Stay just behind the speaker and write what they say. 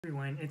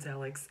Everyone, it's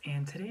Alex,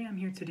 and today I'm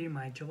here to do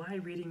my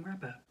July reading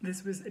wrap up.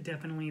 This was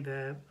definitely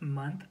the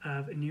month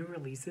of new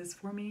releases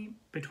for me,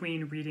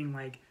 between reading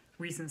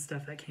recent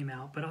stuff that came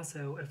out, but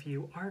also a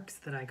few arcs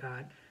that I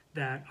got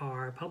that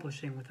are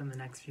publishing within the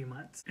next few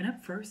months. And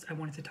up first, I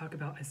wanted to talk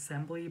about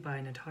Assembly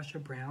by Natasha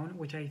Brown,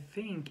 which I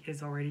think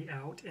is already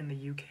out in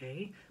the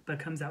UK, but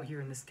comes out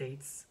here in the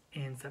States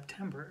in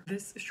September.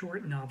 This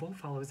short novel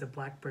follows a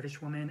Black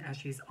British woman as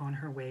she's on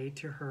her way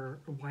to her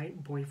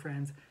white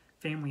boyfriend's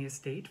family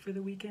estate for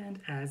the weekend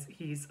as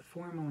he's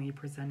formally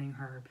presenting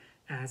her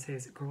as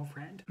his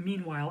girlfriend.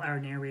 Meanwhile, our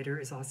narrator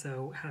is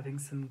also having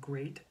some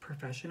great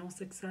professional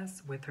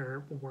success with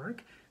her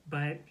work,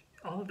 but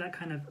all of that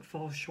kind of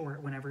falls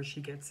short whenever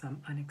she gets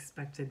some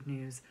unexpected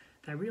news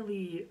that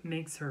really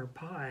makes her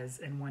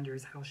pause and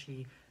wonders how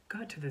she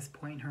got to this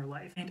point in her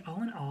life. And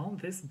all in all,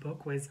 this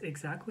book was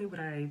exactly what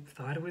I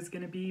thought it was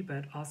going to be,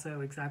 but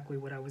also exactly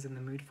what I was in the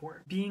mood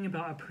for. Being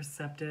about a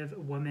perceptive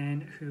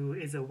woman who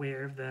is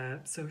aware of the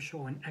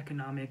social and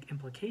economic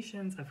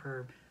implications of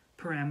her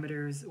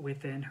parameters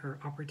within her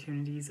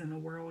opportunities in the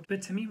world.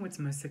 But to me, what's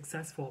most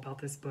successful about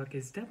this book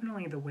is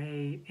definitely the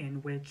way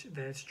in which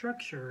the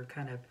structure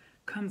kind of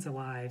comes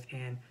alive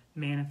and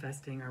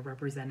manifesting or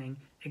representing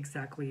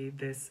exactly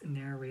this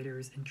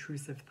narrator's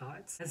intrusive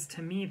thoughts. As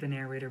to me, the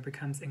narrator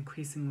becomes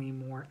increasingly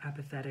more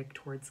apathetic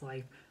towards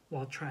life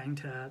while trying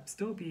to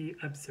still be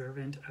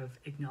observant of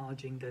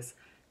acknowledging this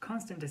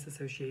constant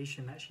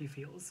disassociation that she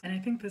feels. And I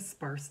think the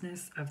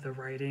sparseness of the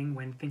writing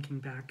when thinking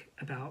back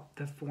about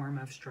the form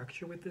of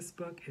structure with this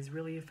book is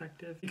really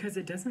effective because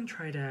it doesn't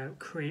try to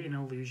create an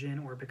illusion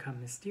or become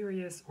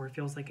mysterious or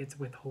feels like it's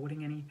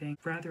withholding anything.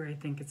 Rather, I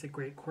think it's a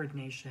great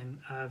coordination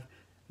of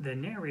the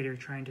narrator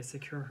trying to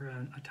secure her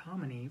own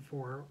autonomy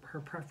for her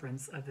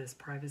preference of this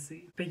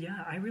privacy. But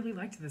yeah, I really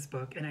liked this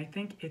book, and I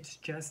think it's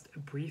just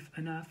brief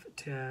enough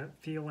to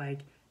feel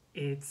like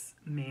it's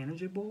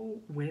manageable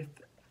with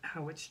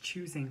how it's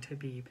choosing to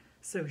be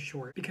so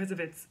short. Because of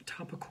its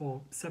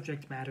topical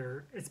subject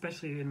matter,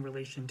 especially in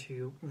relation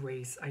to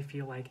race, I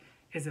feel like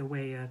is a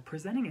way of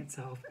presenting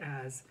itself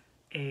as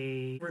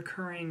a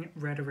recurring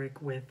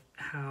rhetoric with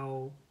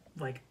how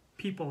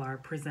people are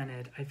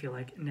presented, I feel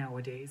like,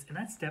 nowadays. And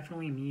that's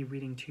definitely me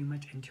reading too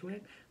much into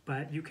it,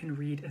 but you can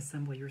read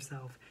Assembly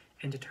yourself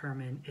and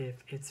determine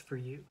if it's for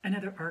you.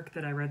 Another arc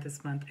that I read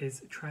this month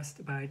is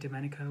Trust by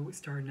Domenico,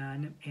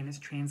 Starnone, and is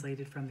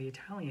translated from the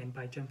Italian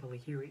by Jhumpa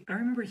Lahiri. I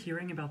remember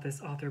hearing about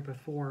this author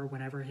before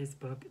whenever his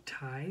book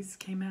Ties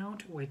came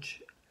out,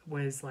 which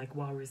was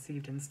well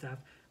received and stuff,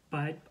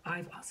 but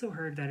I've also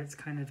heard that it's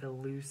kind of a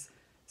loose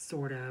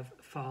sort of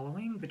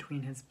following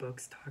between his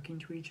books talking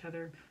to each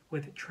other,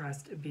 with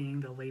Trust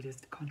being the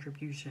latest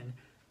contribution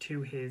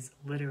to his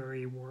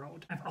literary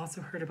world. I've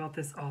also heard about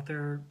this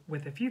author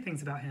with a few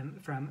things about him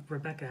from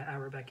Rebecca at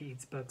Rebecca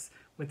Eats Books,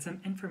 with some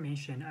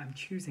information I'm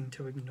choosing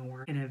to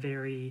ignore in a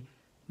very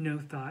no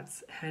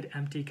thoughts, head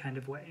empty kind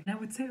of way. And I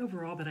would say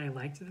overall that I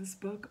liked this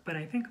book, but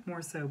I think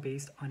more so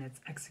based on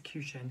its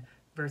execution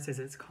versus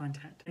its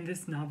content. In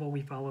this novel,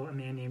 we follow a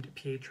man named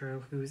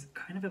Pietro who's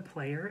kind of a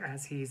player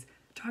as he's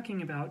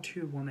talking about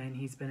two women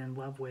he's been in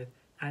love with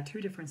at two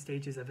different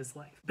stages of his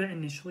life. But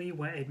initially,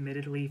 what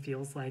admittedly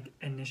feels like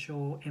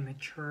initial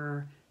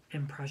immature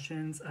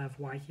impressions of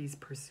why he's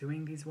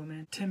pursuing these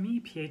women, to me,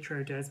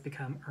 Pietro does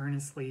become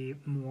earnestly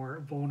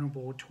more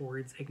vulnerable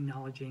towards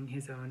acknowledging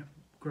his own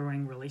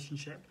growing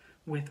relationship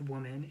with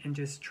women and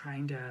just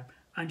trying to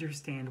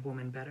understand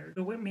women better.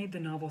 But what made the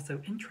novel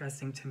so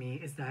interesting to me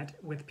is that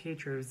with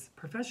Pietro's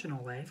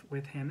professional life,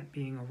 with him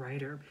being a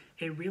writer,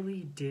 it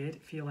really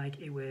did feel like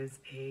it was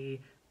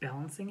a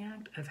balancing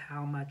act of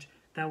how much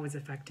that was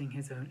affecting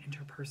his own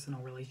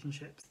interpersonal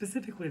relationships.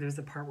 Specifically, there's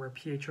a part where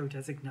Pietro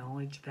does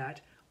acknowledge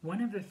that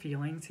one of the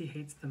feelings he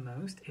hates the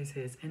most is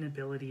his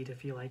inability to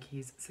feel like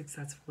he's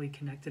successfully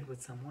connected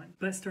with someone.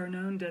 But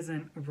Starnone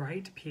doesn't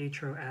write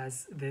Pietro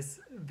as this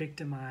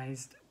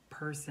victimized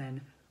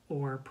person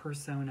or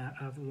persona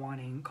of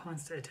wanting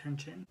constant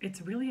attention.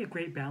 It's really a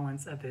great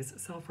balance of this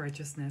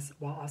self-righteousness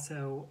while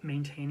also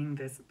maintaining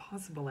this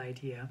possible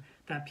idea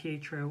that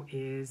Pietro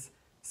is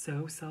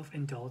so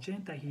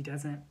self-indulgent that he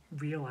doesn't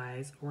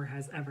realize or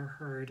has ever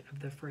heard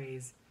of the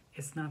phrase,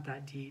 "it's not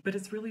that deep." But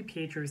it's really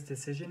Pietro's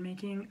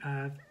decision-making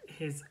of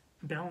his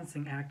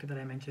balancing act that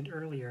I mentioned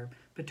earlier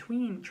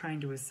between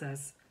trying to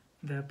assess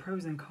the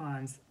pros and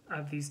cons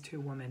of these two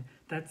women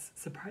that's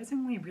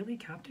surprisingly really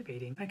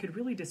captivating. If I could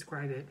really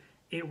describe it,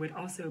 it would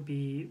also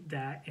be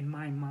that, in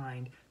my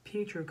mind,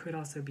 Pietro could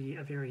also be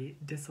a very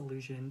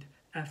disillusioned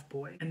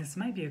F-boy. And this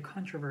might be a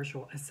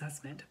controversial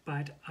assessment,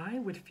 but I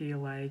would feel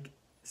like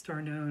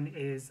Starnone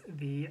is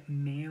the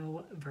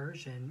male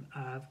version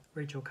of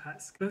Rachel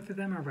Cusk. Both of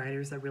them are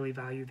writers that really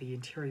value the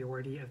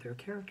interiority of their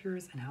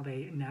characters and how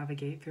they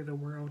navigate through the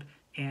world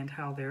and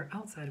how their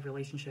outside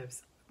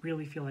relationships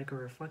really feel like a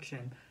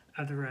reflection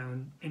of their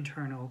own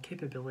internal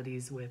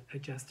capabilities with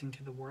adjusting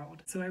to the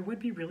world. So I would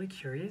be really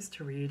curious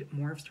to read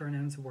more of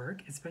Starnone's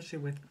work, especially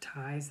with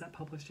Ties that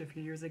published a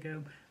few years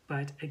ago,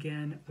 but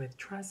again, with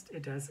Trust,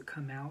 it does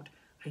come out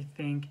I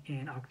think,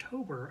 in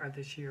October of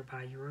this year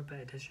by Europa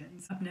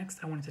Editions. Up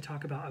next, I wanted to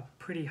talk about a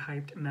pretty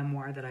hyped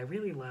memoir that I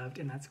really loved,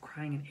 and that's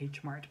Crying in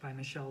H Mart by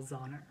Michelle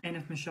Zauner. And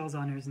if Michelle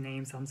Zauner's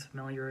name sounds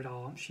familiar at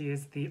all, she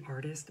is the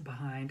artist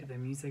behind the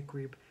music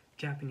group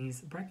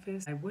Japanese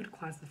Breakfast. I would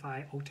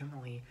classify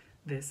ultimately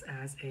this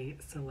as a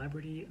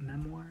celebrity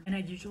memoir, and I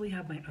usually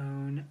have my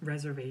own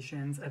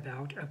reservations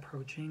about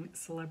approaching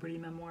celebrity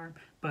memoir,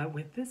 but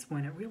with this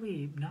one it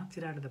really knocked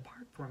it out of the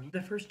park for me.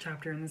 The first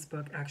chapter in this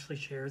book actually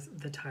shares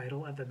the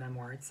title of the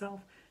memoir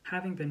itself,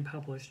 having been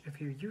published a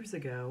few years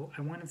ago,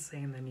 I want to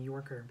say in the New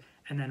Yorker,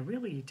 and then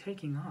really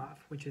taking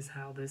off, which is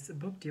how this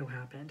book deal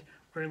happened,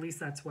 or at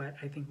least that's what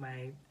I think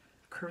my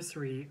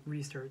cursory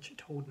research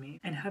told me.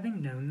 And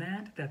having known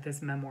that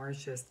this memoir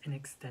is just an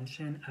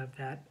extension of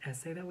that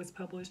essay that was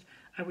published,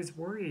 I was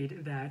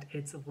worried that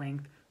its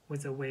length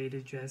was a way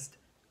to just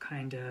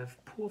kind of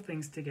pull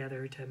things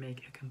together to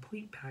make a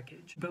complete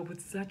package. But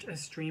with such a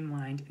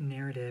streamlined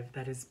narrative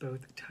that is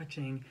both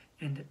touching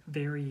and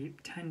very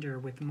tender,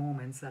 with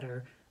moments that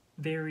are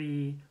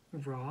very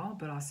raw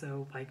but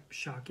also like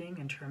shocking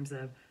in terms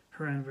of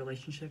her own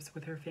relationships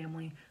with her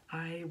family,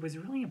 I was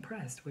really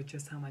impressed with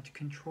just how much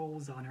control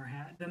Zauner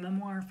had. The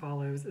memoir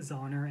follows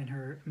Zauner in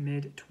her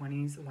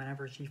mid-20s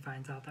whenever she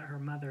finds out that her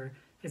mother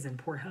is in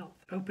poor health,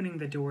 opening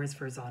the doors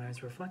for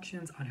Zauner's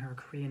reflections on her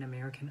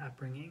Korean-American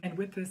upbringing. And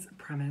with this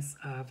premise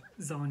of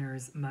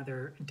Zauner's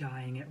mother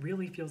dying, it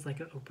really feels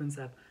like it opens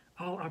up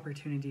all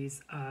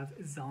opportunities of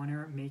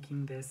Zauner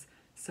making this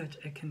such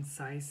a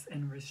concise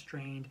and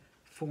restrained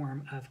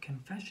form of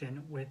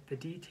confession with the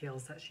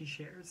details that she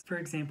shares. For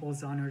example,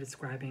 Zauner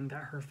describing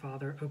that her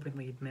father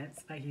openly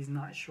admits that he's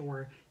not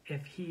sure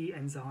if he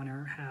and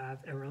Zauner have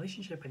a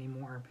relationship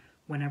anymore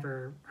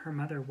whenever her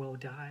mother will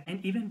die.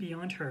 And even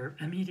beyond her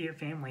immediate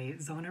family,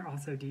 Zauner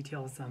also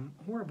details some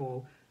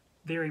horrible,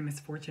 very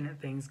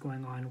misfortunate things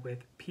going on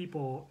with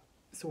people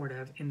sort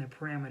of in the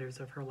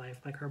parameters of her life,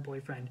 like her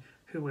boyfriend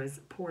who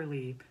was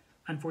poorly,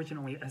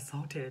 unfortunately,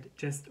 assaulted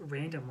just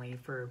randomly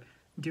for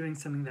doing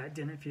something that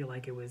didn't feel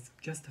like it was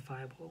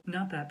justifiable.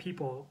 Not that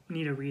people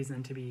need a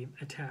reason to be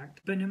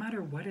attacked, but no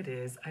matter what it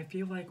is, I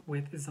feel like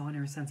with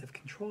Zauner's sense of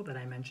control that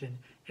I mentioned,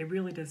 it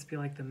really does feel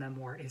like the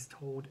memoir is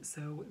told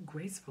so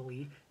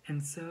gracefully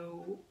and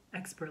so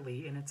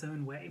expertly in its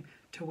own way,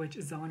 to which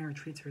Zauner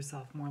treats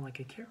herself more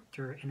like a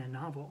character in a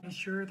novel. And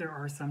sure, there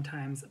are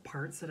sometimes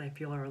parts that I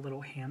feel are a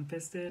little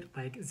ham-fisted,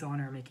 like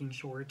Zauner making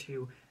sure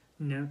to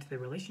note the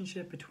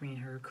relationship between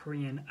her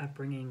Korean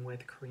upbringing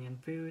with Korean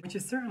food, which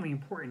is certainly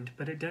important,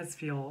 but it does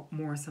feel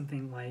more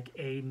something like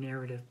a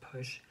narrative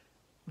push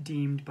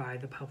deemed by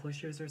the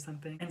publishers or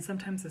something. And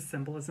sometimes the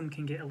symbolism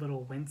can get a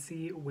little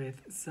wincy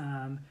with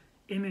some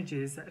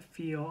images that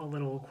feel a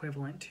little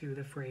equivalent to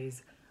the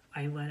phrase,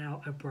 "I let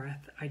out a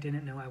breath I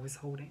didn't know I was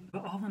holding."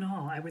 But all in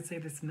all, I would say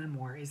this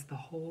memoir is the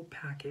whole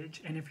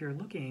package, and if you're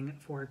looking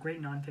for a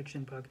great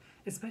nonfiction book,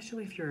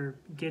 especially if you're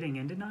getting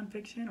into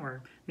nonfiction,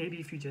 or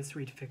maybe if you just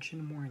read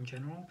fiction more in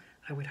general,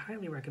 I would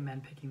highly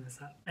recommend picking this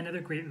up.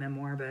 Another great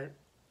memoir, but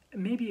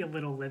maybe a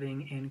little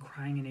living in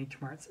Crying in H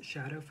Mart's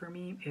shadow for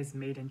me, is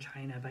Made in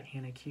China by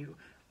Anna Q,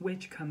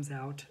 which comes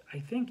out, I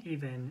think,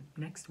 even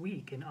next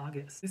week in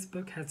August. This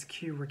book has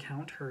Q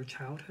recount her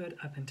childhood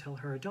up until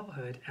her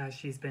adulthood as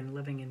she's been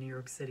living in New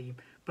York City,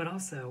 but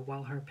also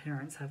while her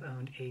parents have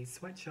owned a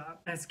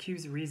sweatshop. As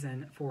Q's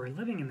reason for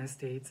living in the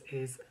States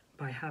is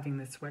by having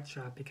this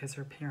sweatshop because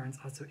her parents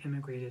also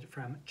immigrated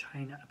from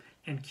China,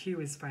 and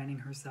Q is finding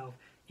herself,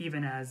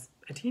 even as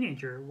a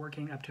teenager,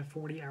 working up to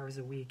 40 hours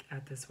a week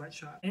at the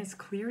sweatshop. And it's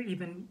clear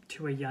even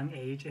to a young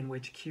age in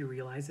which Q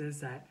realizes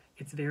that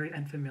it's very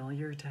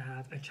unfamiliar to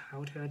have a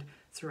childhood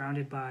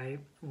surrounded by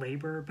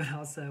labor, but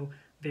also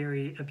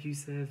very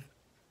abusive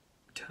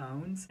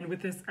tones. And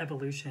with this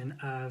evolution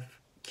of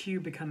Q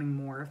becoming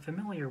more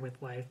familiar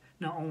with life,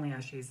 not only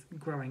as she's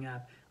growing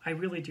up, I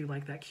really do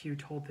like that Q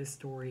told this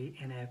story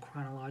in a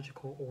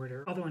chronological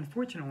order. Although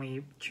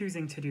unfortunately,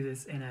 choosing to do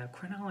this in a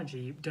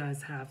chronology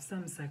does have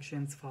some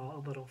sections fall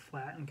a little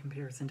flat in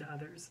comparison to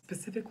others.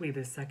 Specifically,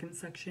 the second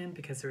section,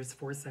 because there's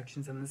 4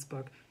 sections in this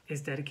book,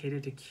 is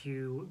dedicated to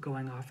Q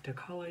going off to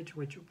college,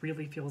 which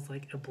really feels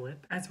like a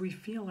blip, as we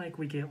feel like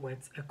we get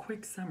what's a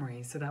quick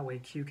summary, so that way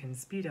Q can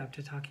speed up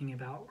to talking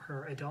about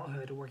her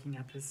adulthood working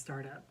at this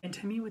startup. And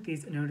to me, with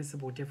these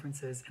noticeable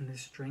differences in the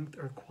strength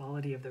or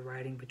quality of the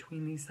writing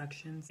between these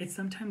sections, it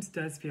sometimes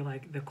does feel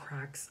like the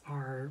cracks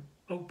are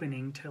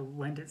opening to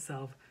lend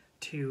itself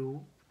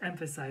to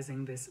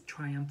emphasizing this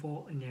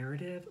triumphal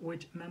narrative,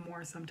 which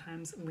memoir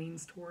sometimes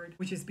leans toward,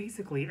 which is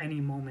basically any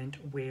moment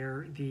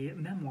where the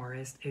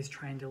memoirist is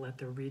trying to let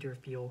the reader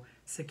feel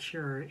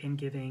secure in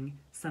giving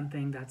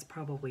something that's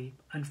probably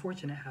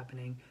unfortunate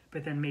happening,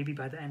 but then maybe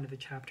by the end of the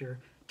chapter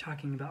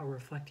talking about a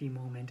reflective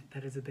moment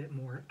that is a bit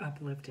more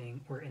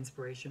uplifting or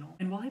inspirational.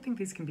 And while I think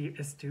these can be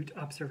astute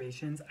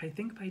observations, I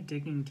think by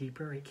digging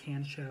deeper it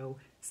can show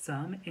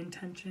some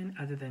intention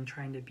other than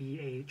trying to be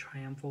a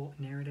triumphal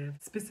narrative.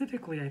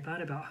 Specifically, I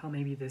thought about how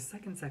maybe this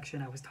second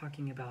section I was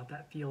talking about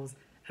that feels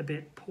a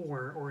bit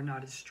poor or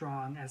not as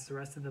strong as the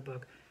rest of the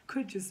book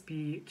could just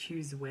be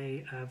Q's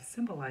way of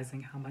symbolizing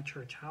how much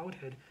her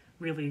childhood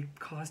really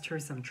caused her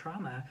some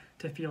trauma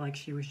to feel like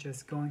she was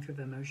just going through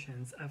the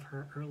motions of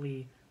her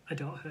early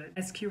adulthood.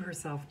 As Q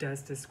herself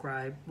does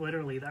describe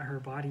literally that her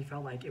body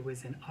felt like it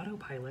was in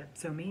autopilot,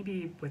 so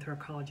maybe with her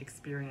college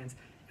experience,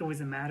 it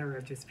was a matter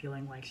of just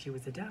feeling like she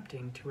was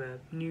adapting to a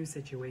new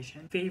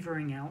situation,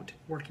 favoring out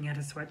working at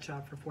a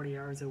sweatshop for 40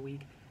 hours a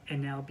week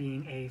and now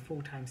being a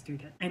full-time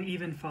student. And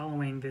even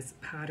following this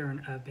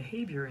pattern of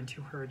behavior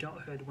into her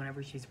adulthood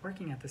whenever she's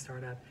working at the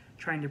startup,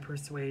 trying to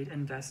persuade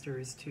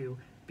investors to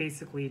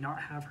basically not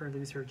have her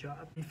lose her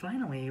job. And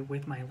finally,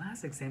 with my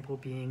last example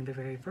being the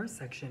very first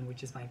section,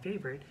 which is my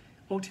favorite,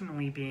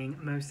 ultimately being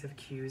most of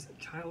Q's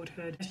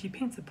childhood, she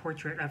paints a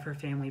portrait of her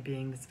family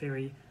being this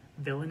very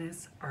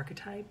villainous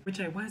archetype,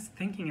 which I was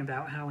thinking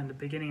about how in the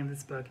beginning of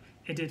this book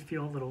it did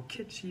feel a little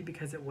kitschy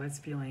because it was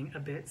feeling a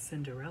bit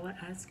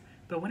Cinderella-esque.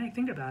 But when I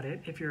think about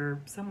it, if you're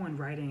someone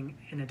writing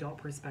an adult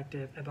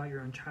perspective about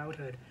your own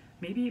childhood,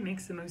 maybe it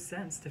makes the most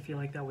sense to feel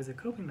like that was a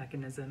coping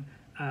mechanism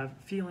of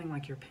feeling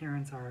like your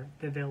parents are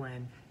the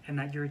villain and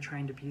that you're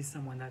trying to be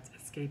someone that's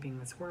escaping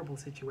this horrible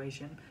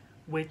situation,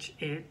 which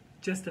it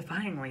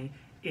justifyingly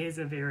is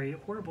a very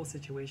horrible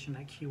situation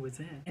that Q was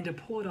in. And to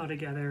pull it all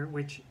together,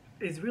 which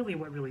is really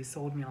what really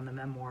sold me on the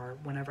memoir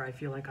whenever I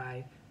feel like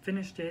I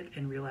finished it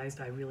and realized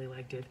I really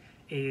liked it,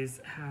 is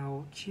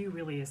how Q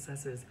really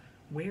assesses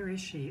where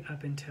is she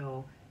up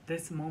until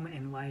this moment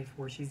in life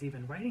where she's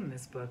even writing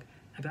this book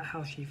about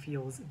how she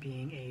feels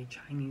being a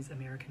Chinese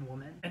American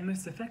woman. And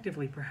most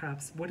effectively,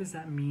 perhaps, what does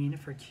that mean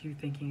for Q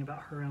thinking about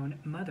her own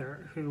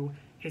mother, who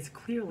is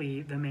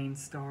clearly the main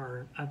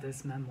star of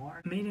this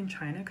memoir. Made in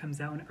China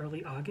comes out in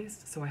early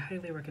August, so I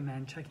highly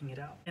recommend checking it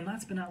out. And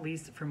last but not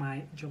least, for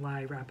my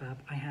July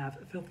wrap-up, I have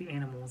Filthy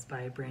Animals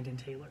by Brandon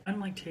Taylor.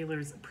 Unlike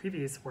Taylor's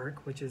previous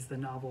work, which is the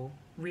novel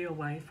Real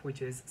Life,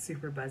 which is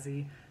super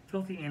buzzy,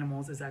 Filthy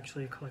Animals is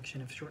actually a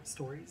collection of short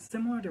stories.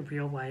 Similar to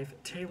Real Life,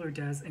 Taylor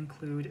does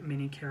include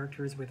many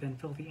characters within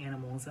Filthy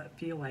Animals that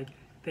feel like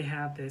they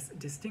have this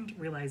distinct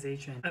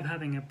realization of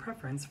having a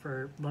preference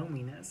for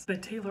loneliness.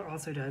 But Taylor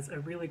also does a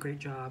really great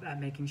job at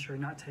making sure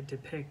not to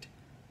depict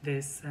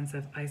this sense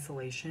of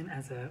isolation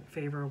as a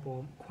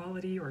favorable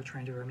quality or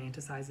trying to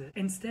romanticize it.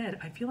 Instead,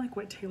 I feel like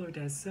what Taylor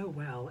does so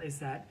well is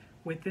that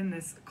within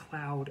this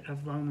cloud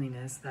of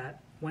loneliness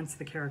that once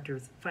the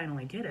characters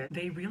finally get it,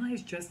 they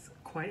realize just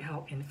quite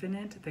how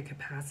infinite the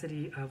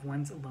capacity of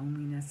one's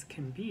loneliness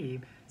can be,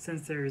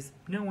 since there's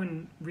no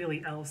one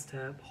really else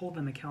to hold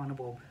them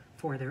accountable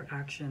for their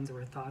actions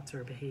or thoughts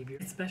or behavior,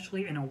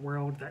 especially in a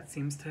world that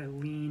seems to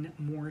lean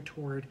more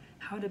toward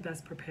how to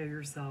best prepare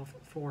yourself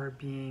for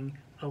being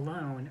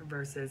alone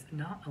versus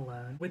not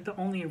alone, with the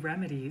only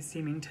remedy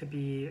seeming to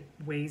be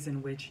ways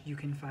in which you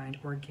can find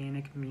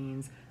organic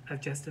means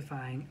of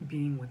justifying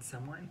being with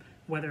someone,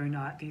 whether or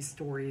not these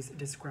stories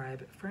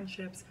describe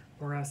friendships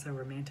or also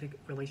romantic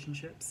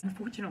relationships.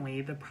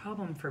 Unfortunately, the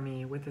problem for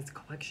me with this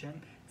collection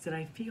is that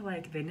I feel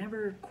like they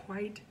never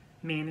quite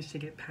managed to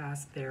get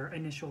past their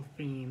initial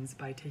themes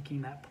by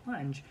taking that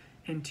plunge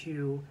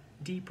into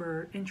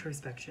deeper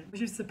introspection,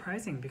 which is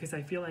surprising because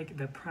I feel like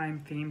the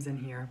prime themes in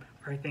here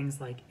are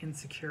things like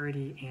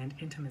insecurity and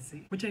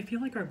intimacy, which I feel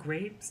like are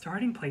great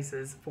starting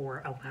places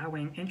for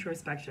allowing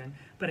introspection,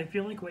 but I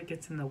feel like what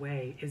gets in the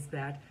way is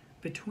that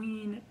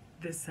between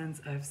this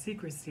sense of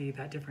secrecy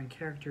that different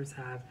characters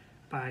have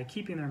by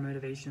keeping their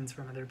motivations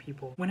from other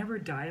people, whenever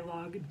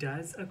dialogue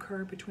does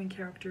occur between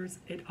characters,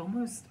 it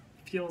almost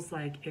feels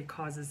like it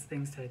causes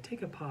things to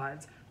take a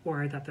pause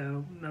or that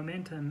the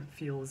momentum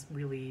feels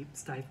really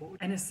stifled.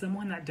 And as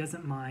someone that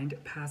doesn't mind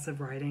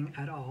passive writing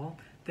at all,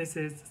 this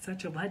is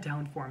such a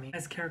letdown for me,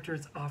 as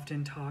characters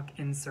often talk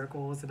in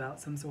circles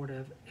about some sort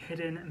of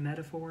hidden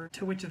metaphor,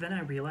 to which then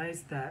I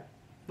realized that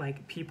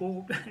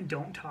people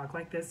don't talk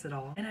like this at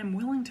all. And I'm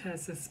willing to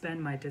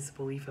suspend my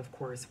disbelief, of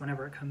course,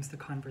 whenever it comes to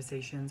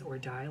conversations or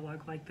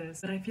dialogue like this,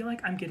 but I feel like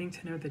I'm getting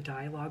to know the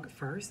dialogue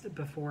first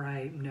before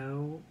I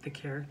know the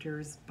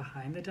characters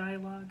behind the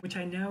dialogue, which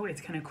I know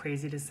it's kind of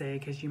crazy to say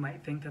because you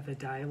might think that the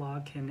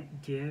dialogue can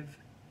give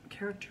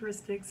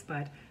characteristics,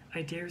 but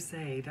I dare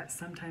say that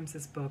sometimes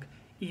this book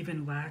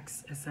even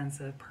lacks a sense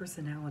of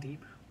personality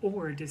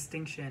or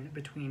distinction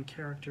between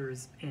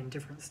characters in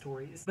different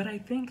stories. But I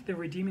think the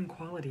redeeming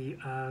quality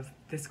of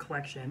this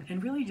collection,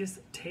 and really just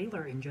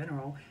Taylor in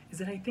general, is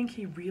that I think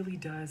he really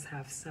does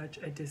have such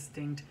a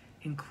distinct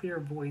and clear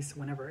voice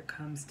whenever it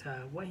comes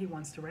to what he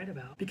wants to write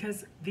about.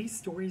 Because these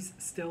stories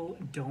still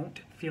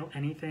don't feel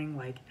anything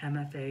like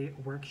MFA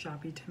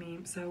workshoppy to me,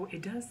 so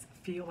it does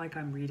feel like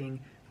I'm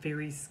reading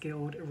very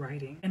skilled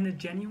writing. And the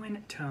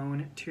genuine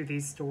tone to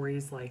these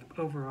stories,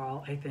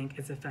 overall, I think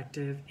is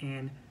effective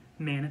in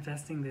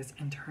manifesting this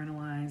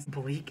internalized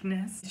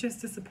bleakness. It's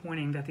just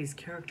disappointing that these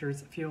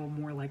characters feel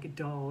more like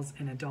dolls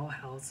in a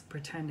dollhouse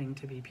pretending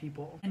to be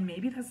people. And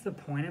maybe that's the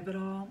point of it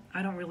all.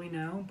 I don't really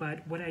know,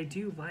 but what I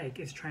do like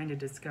is trying to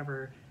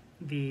discover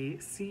the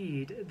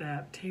seed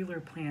that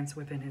Taylor plants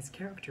within his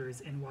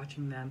characters and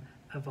watching them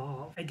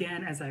evolve.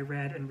 Again, as I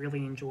read and really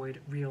enjoyed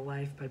Real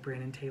Life by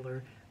Brandon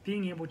Taylor,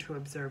 being able to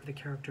observe the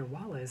character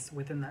Wallace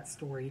within that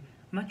story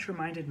much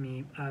reminded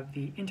me of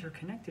the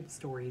interconnected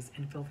stories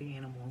in Filthy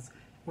Animals,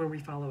 where we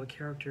follow a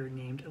character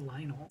named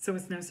Lionel. So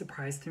it's no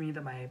surprise to me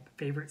that my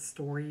favorite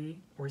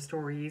story or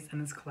stories in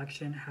this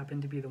collection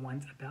happen to be the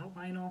ones about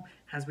Lionel,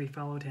 as we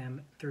followed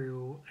him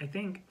through, I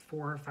think,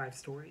 4 or 5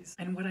 stories.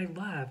 And what I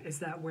love is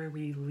that where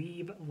we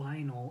leave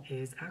Lionel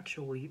is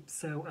actually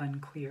so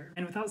unclear.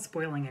 And without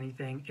spoiling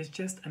anything, it's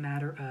just a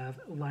matter of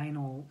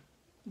Lionel,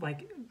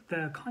 like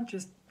the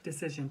conscious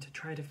decision to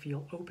try to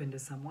feel open to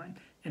someone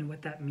and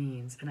what that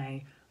means. And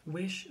I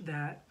wish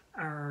that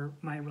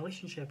my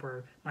relationship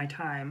or my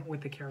time with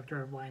the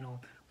character of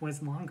Lionel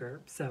was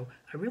longer. So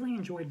I really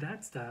enjoyed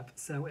that stuff.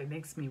 So it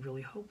makes me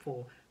really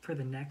hopeful for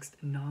the next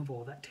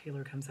novel that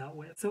Taylor comes out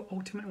with. So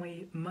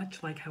ultimately,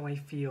 much like how I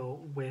feel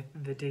with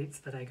the dates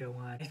that I go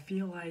on, I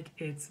feel like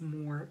it's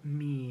more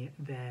me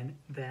than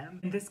them.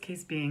 In this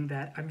case being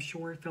that I'm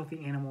sure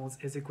Filthy Animals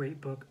is a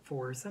great book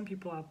for some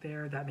people out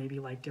there that maybe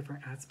like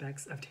different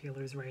aspects of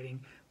Taylor's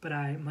writing, but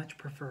I much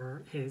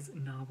prefer his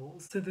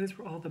novels. So those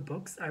were all the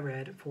books I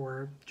read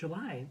for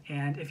July.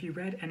 And if you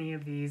read any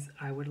of these,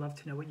 I would love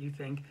to know what you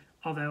think.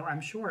 Although I'm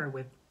sure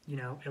with,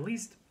 at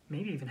least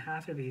maybe even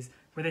half of these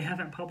where they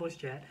haven't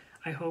published yet,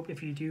 I hope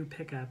if you do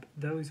pick up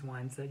those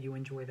ones that you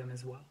enjoy them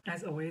as well.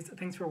 As always,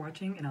 thanks for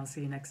watching, and I'll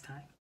see you next time.